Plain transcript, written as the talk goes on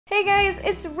Hey guys,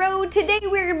 it's Ro. Today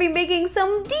we're gonna be making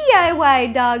some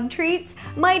DIY dog treats.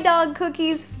 My dog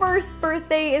Cookie's first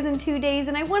birthday is in 2 days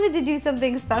and I wanted to do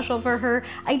something special for her.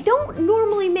 I don't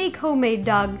normally make homemade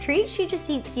dog treats, she just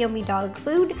eats yummy dog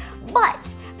food,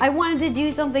 but I wanted to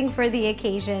do something for the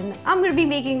occasion. I'm gonna be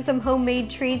making some homemade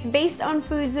treats based on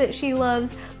foods that she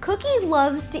loves. Cookie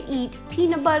loves to eat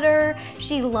peanut butter,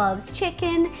 she loves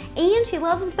chicken, and she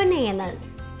loves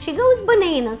bananas. She goes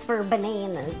bananas for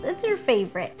bananas. It's her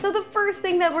favorite. So the first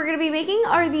thing that we're gonna be making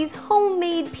are these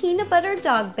homemade peanut butter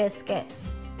dog biscuits.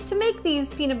 To make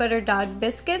these peanut butter dog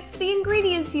biscuits, the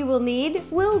ingredients you will need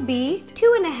will be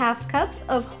 2½ cups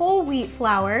of whole wheat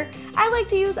flour. I like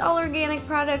to use all organic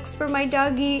products for my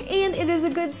doggie, and it is a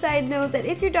good side note that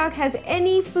if your dog has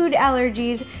any food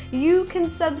allergies, you can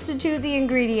substitute the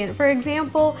ingredient. For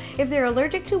example, if they're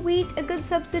allergic to wheat, a good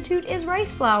substitute is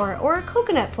rice flour or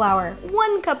coconut flour.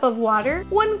 1 cup of water,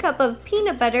 1 cup of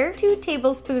peanut butter, 2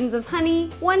 tablespoons of honey,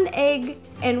 1 egg,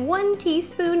 and 1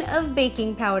 teaspoon of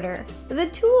baking powder. The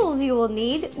tools you will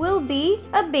need will be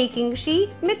a baking sheet,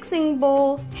 mixing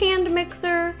bowl, hand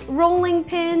mixer, rolling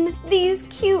pin, these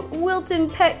cute Wilton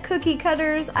pet cookie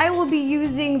cutters. I will be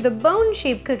using the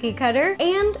bone-shaped cookie cutter,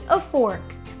 and a fork.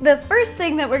 The first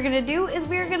thing that we're gonna do is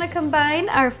we're gonna combine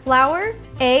our flour,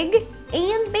 egg,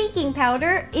 and baking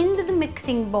powder into the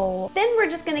mixing bowl. Then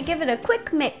we're just gonna give it a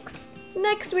quick mix.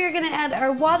 Next, we are gonna add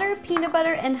our water, peanut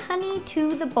butter, and honey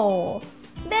to the bowl.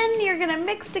 Then you're gonna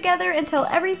mix together until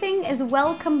everything is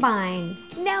well combined.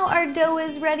 Now our dough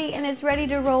is ready and it's ready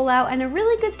to roll out, and a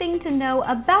really good thing to know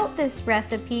about this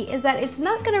recipe is that it's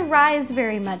not gonna rise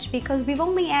very much because we've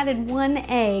only added 1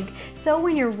 egg. So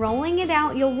when you're rolling it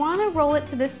out, you'll wanna roll it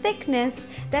to the thickness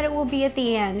that it will be at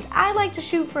the end. I like to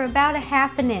shoot for about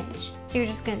 1/2 inch. So you're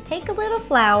just gonna take a little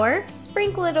flour,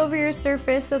 sprinkle it over your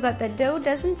surface so that the dough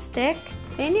doesn't stick.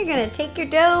 Then you're gonna take your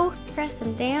dough, press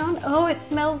them down. Oh, it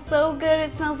smells so good.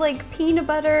 It smells like peanut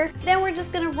butter. Then we're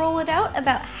just gonna roll it out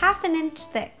about 1/2 inch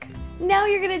thick. Now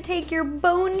you're gonna take your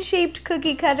bone-shaped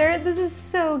cookie cutter. This is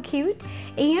so cute.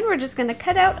 And we're just gonna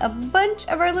cut out a bunch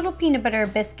of our little peanut butter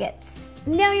biscuits.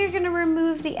 Now you're gonna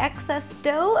remove the excess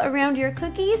dough around your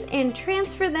cookies and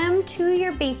transfer them to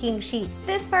your baking sheet.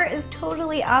 This part is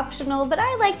totally optional, but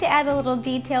I like to add a little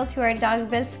detail to our dog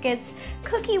biscuits.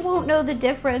 Cookie won't know the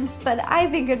difference, but I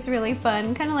think it's really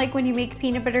fun. Kind of like when you make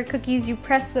peanut butter cookies, you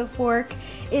press the fork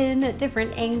in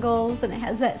different angles and it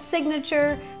has that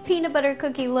signature peanut butter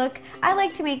cookie look. I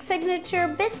like to make signature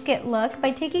biscuit look by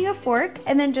taking a fork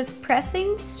and then just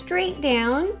pressing straight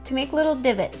down to make little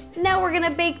divots. Now we're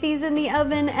gonna bake these in the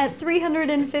oven at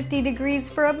 350 degrees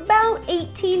for about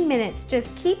 18 minutes.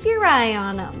 Just keep your eye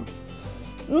on them.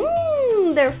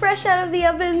 They're fresh out of the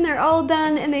oven, they're all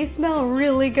done, and they smell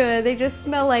really good. They just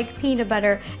smell like peanut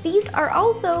butter. These are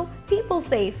also people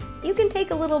safe. You can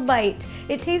take a little bite.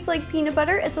 It tastes like peanut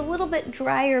butter. It's a little bit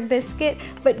drier biscuit,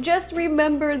 but just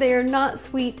remember they are not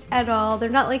sweet at all. They're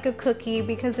not like a cookie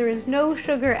because there is no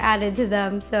sugar added to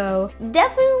them, so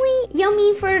definitely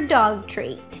yummy for a dog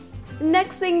treat.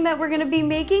 Next thing that we're gonna be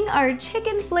making are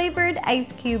chicken flavored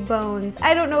ice cube bones.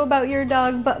 I don't know about your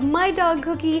dog, but my dog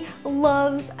Cookie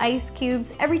loves ice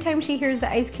cubes. Every time she hears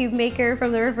the ice cube maker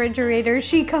from the refrigerator,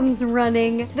 she comes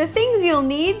running. The things you'll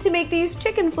need to make these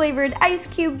chicken flavored ice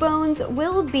cube bones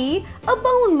will be a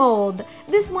bone mold.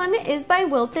 This one is by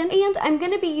Wilton, and I'm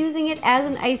gonna be using it as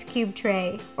an ice cube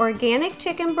tray. Organic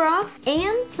chicken broth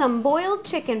and some boiled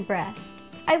chicken breast.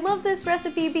 I love this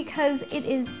recipe because it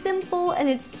is simple and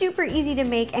it's super easy to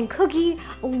make, and Cookie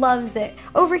loves it.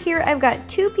 Over here I've got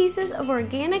 2 pieces of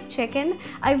organic chicken.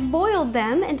 I've boiled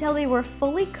them until they were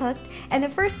fully cooked, and the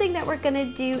first thing that we're gonna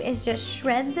do is just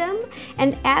shred them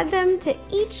and add them to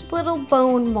each little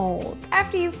bone mold.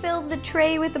 After you've filled the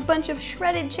tray with a bunch of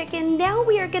shredded chicken, now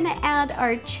we are gonna add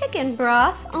our chicken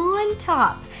broth on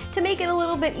top. To make it a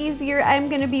little bit easier, I'm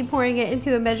gonna be pouring it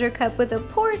into a measure cup with a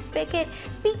pour spigot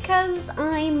because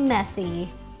I'm messy.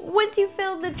 Once you've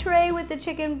filled the tray with the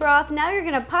chicken broth, now you're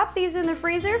gonna pop these in the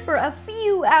freezer for a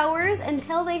few hours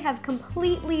until they have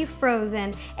completely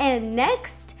frozen. And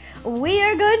next, we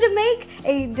are going to make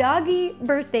a doggy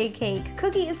birthday cake.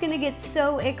 Cookie is gonna get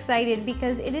so excited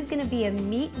because it is gonna be a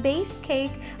meat-based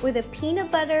cake with a peanut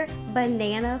butter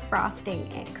banana frosting,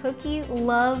 and Cookie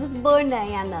loves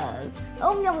bananas.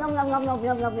 Oh, yum, yum, yum, yum, yum,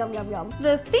 yum, yum, yum, yum, yum.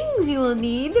 The things you will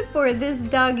need for this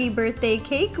doggy birthday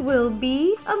cake will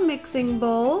be a mixing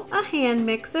bowl, a hand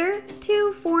mixer,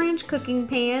 2 4-inch cooking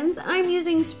pans. I'm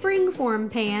using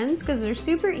springform pans because they're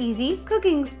super easy.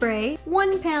 Cooking spray,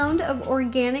 1 pound of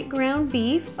organic ground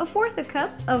beef, 1/4 cup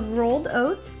of rolled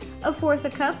oats, 1/4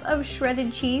 cup of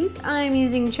shredded cheese. I'm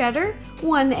using cheddar,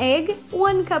 1 egg,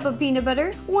 1 cup of peanut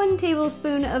butter, 1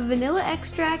 tablespoon of vanilla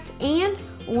extract, and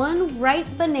 1 ripe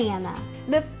banana.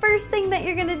 The first thing that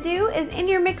you're gonna do is in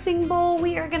your mixing bowl,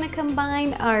 we are gonna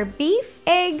combine our beef,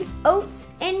 egg, oats,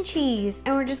 and cheese,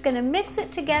 and we're just gonna mix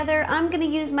it together. I'm gonna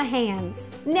use my hands.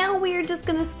 Now we are just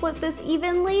gonna split this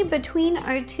evenly between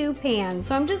our 2 pans.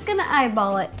 So I'm just gonna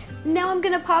eyeball it. Now I'm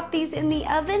gonna pop these in the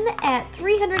oven at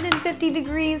 350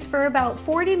 degrees for about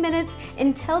 40 minutes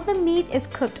until the meat is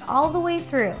cooked all the way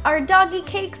through. Our doggy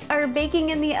cakes are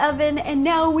baking in the oven, and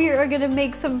now we are gonna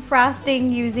make some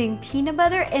frosting using peanut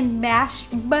butter and mashed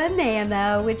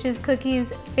banana, which is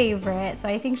Cookie's favorite. So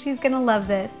I think she's gonna love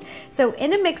this. So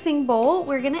in a mixing bowl,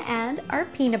 we're gonna add our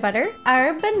peanut butter,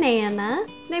 our banana,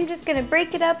 and I'm just gonna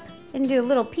break it up into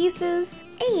little pieces,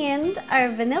 and our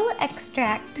vanilla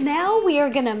extract. Now we are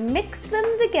gonna mix them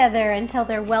together until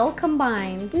they're well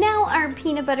combined. Now our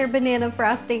peanut butter banana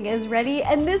frosting is ready,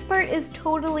 and this part is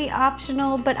totally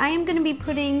optional, but I am gonna be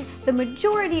putting the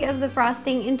majority of the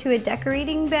frosting into a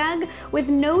decorating bag with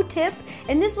no tip,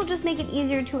 and this will just make it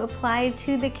easier to apply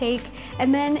to the cake.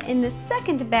 And then in the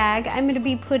second bag, I'm gonna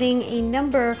be putting a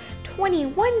number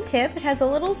 21 tip. It has a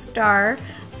little star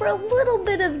for a little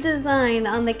bit of design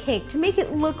on the cake to make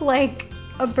it look like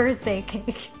a birthday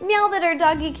cake. Now that our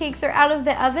doggy cakes are out of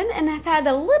the oven and have had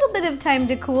a little bit of time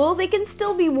to cool, they can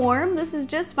still be warm. This is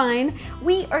just fine.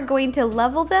 We are going to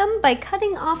level them by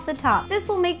cutting off the top. This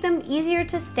will make them easier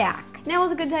to stack. Now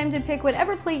is a good time to pick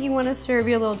whatever plate you want to serve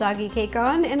your little doggy cake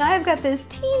on, and I've got this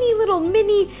teeny little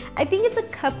mini, I think it's a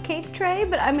cupcake tray,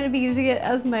 but I'm going to be using it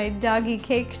as my doggy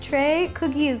cake tray.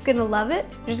 Cookie is going to love it.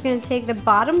 You're just going to take the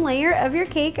bottom layer of your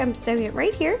cake, I'm sticking it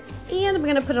right here, and I'm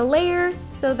going to put a layer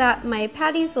so that my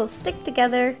patties will stick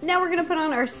together. Now we're going to put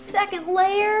on our second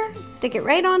layer, stick it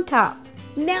right on top.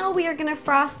 Now we are gonna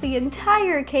frost the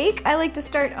entire cake. I like to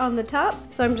start on the top,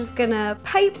 so I'm just gonna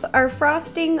pipe our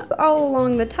frosting all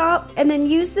along the top and then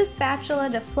use the spatula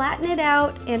to flatten it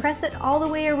out and press it all the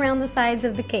way around the sides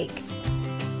of the cake.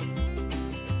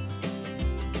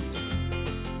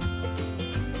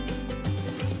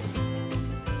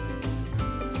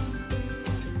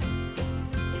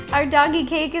 Our doggy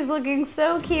cake is looking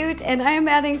so cute, and I am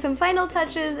adding some final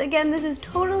touches. Again, this is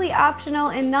totally optional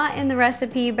and not in the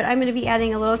recipe, but I'm gonna be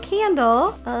adding a little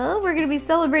candle. We're gonna be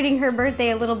celebrating her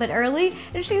birthday a little bit early,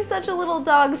 and she's such a little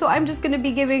dog, so I'm just gonna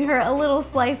be giving her a little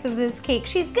slice of this cake.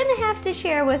 She's gonna have to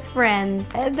share with friends.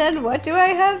 And then what do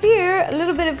I have here? A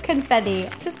little bit of confetti.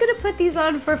 Just gonna put these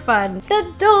on for fun.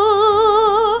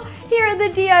 Ta-da! Here are the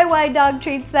DIY dog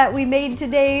treats that we made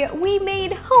today. We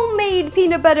made homemade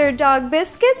peanut butter dog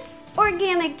biscuits,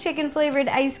 organic chicken flavored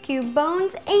ice cube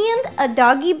bones, and a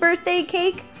doggy birthday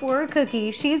cake for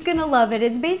Cookie. She's gonna love it.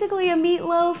 It's basically a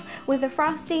meatloaf with a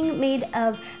frosting made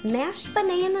of mashed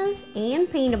bananas and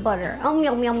peanut butter. Yum,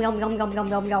 yum, yum, yum, yum, yum,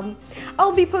 yum, yum.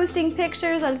 I'll be posting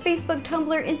pictures on Facebook,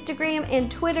 Tumblr, Instagram, and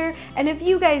Twitter, and if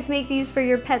you guys make these for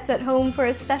your pets at home for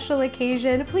a special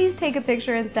occasion, please take a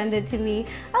picture and send it to me.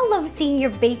 I love seeing your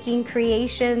baking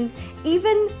creations,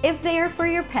 even if they are for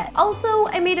your pet. Also,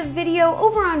 I made a video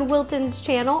over on Wilton's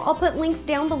channel. I'll put links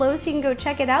down below so you can go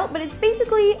check it out, but it's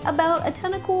basically about a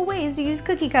ton of cool ways to use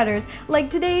cookie cutters. Like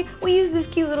today, we use this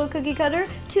cute little cookie cutter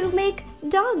to make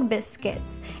dog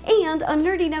biscuits. And on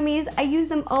Nerdy Nummies, I use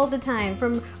them all the time,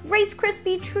 from Rice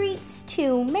Krispie treats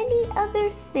to many other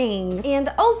things.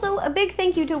 And also, a big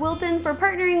thank you to Wilton for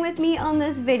partnering with me on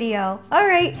this video. All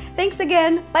right, thanks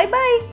again. Bye-bye.